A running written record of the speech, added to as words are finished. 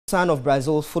son of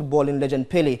Brazil's footballing legend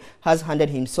Pele has handed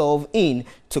himself in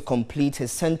to complete his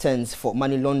sentence for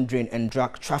money laundering and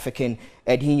drug trafficking.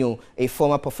 Edinho, a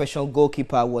former professional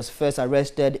goalkeeper, was first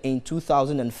arrested in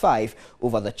 2005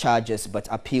 over the charges but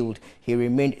appealed. He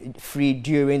remained free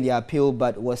during the appeal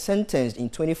but was sentenced in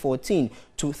 2014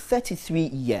 to 33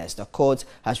 years. The court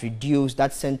has reduced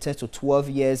that sentence to 12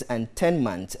 years and 10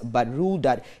 months but ruled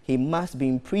that he must be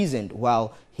imprisoned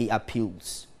while he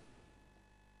appeals.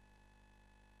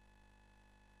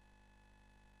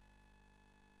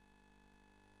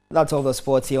 That's all the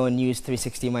sports here on News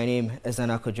 360. My name is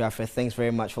Anako Jaffe. Thanks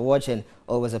very much for watching.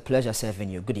 Always a pleasure serving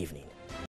you. Good evening.